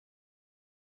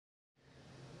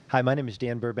Hi, my name is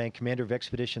Dan Burbank, Commander of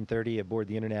Expedition 30 aboard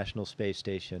the International Space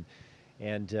Station.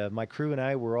 And my crew and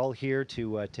I were all here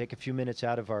to take a few minutes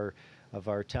out of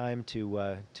our time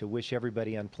to wish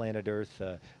everybody on planet Earth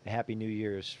a happy New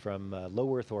Year's from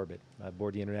low Earth orbit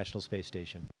aboard the International Space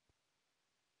Station.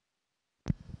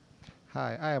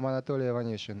 Hi, I am Anatoly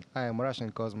Ivanishin. I am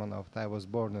Russian cosmonaut. I was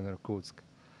born in Irkutsk.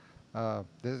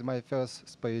 This is my first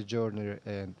space journey,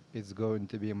 and it's going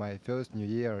to be my first new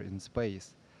year in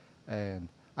space. And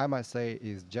I must say,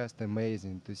 it's just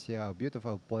amazing to see our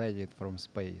beautiful planet from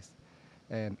space.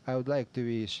 And I would like to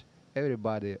wish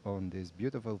everybody on this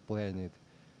beautiful planet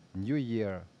New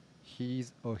Year,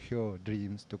 his or her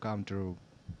dreams to come true.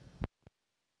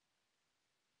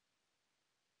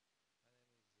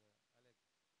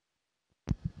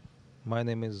 My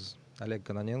name is Oleg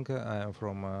Kononenko. I am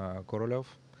from Korolev.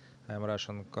 I am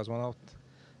Russian cosmonaut,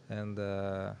 and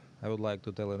I would like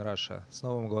to tell in Russia, с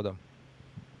Новым годом!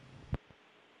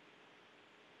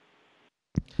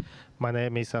 My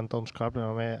name is Anton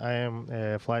Shkrabin. I am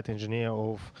a flight engineer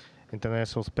of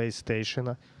International Space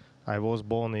Station. I was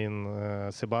born in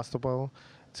Sebastopol,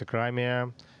 it's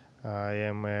Crimea. I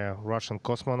am a Russian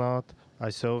cosmonaut.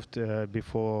 I served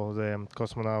before the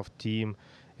cosmonaut team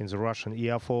in the Russian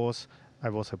Air Force. I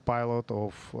was a pilot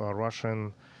of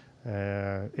Russian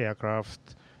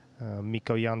aircraft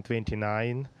Mikoyan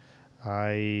 29.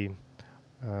 I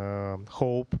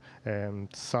hope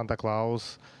Santa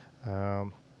Claus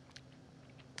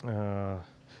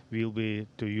will be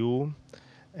to you,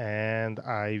 and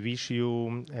I wish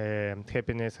you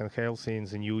happiness and health in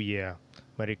the new year.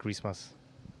 Merry Christmas.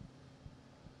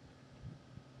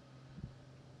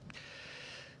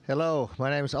 Hello, my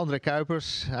name is André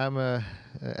Kuipers. I'm an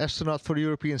astronaut for the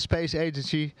European Space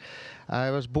Agency. I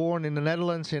was born in the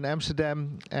Netherlands, in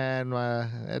Amsterdam, and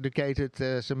educated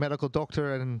as a medical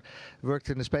doctor and worked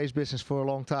in the space business for a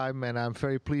long time. And I'm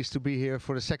very pleased to be here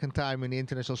for the second time in the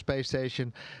International Space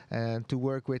Station and to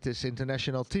work with this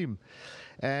international team.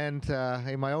 And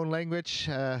in my own language,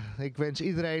 ik wens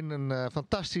iedereen een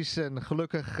fantastisch en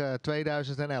gelukkig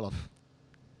 2011.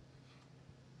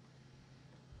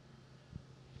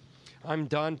 I'm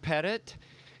Don Pettit,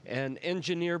 an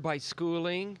engineer by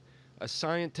schooling, a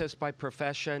scientist by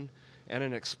profession, and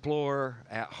an explorer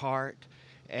at heart.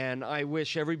 And I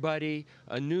wish everybody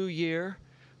a new year.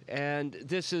 And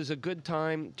this is a good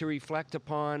time to reflect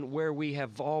upon where we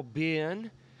have all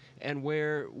been and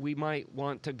where we might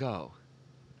want to go.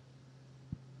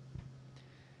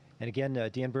 And again,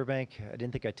 Dan Burbank, I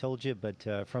didn't think I told you,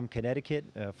 but from Connecticut,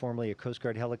 formerly a Coast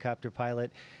Guard helicopter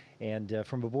pilot, and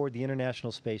from aboard the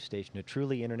International Space Station, a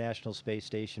truly international space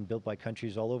station built by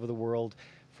countries all over the world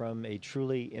from a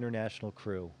truly international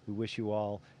crew. We wish you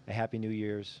all a happy New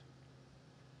Year's